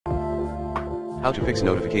How to fix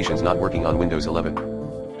notifications not working on Windows 11.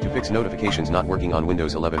 To fix notifications not working on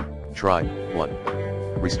Windows 11, try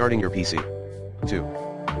 1. Restarting your PC.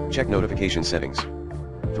 2. Check notification settings.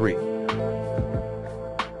 3.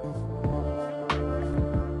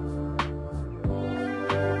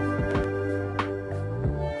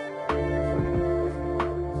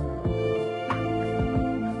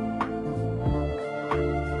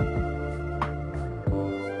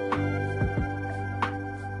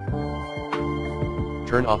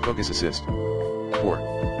 Turn off Focus Assist. 4.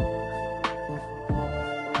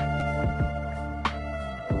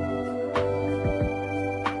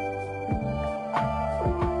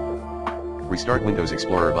 Restart Windows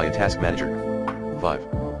Explorer via Task Manager. 5.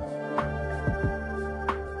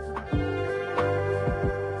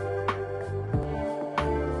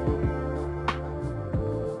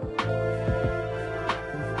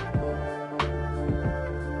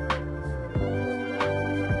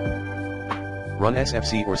 Run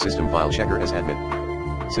SFC or System File Checker as admin.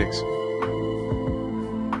 6.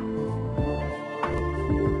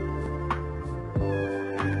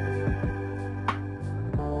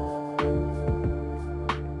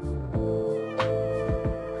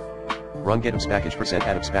 Run getapps package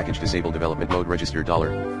 %apps package disable development mode register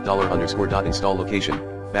 $__install location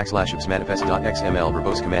 /apps manifest.xml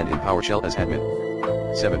verbose command in PowerShell as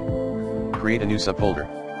admin. 7. Create a new subfolder.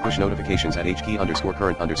 Push notifications at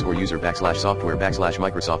 /key_current_user /software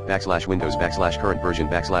 /Microsoft /Windows /current version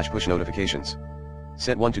 /push notifications.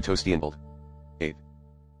 Set 1 to Toasty and Bold. 8.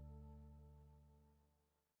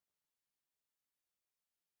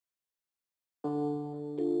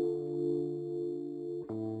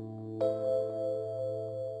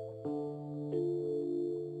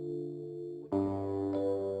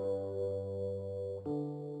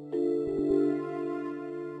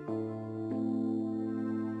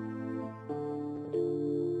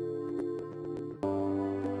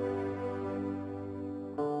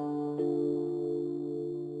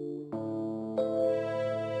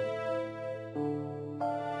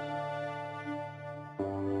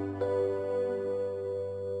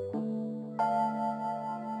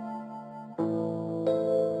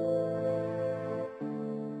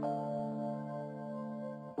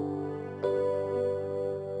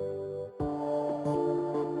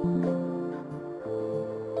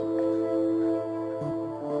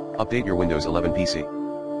 Update your Windows 11 PC.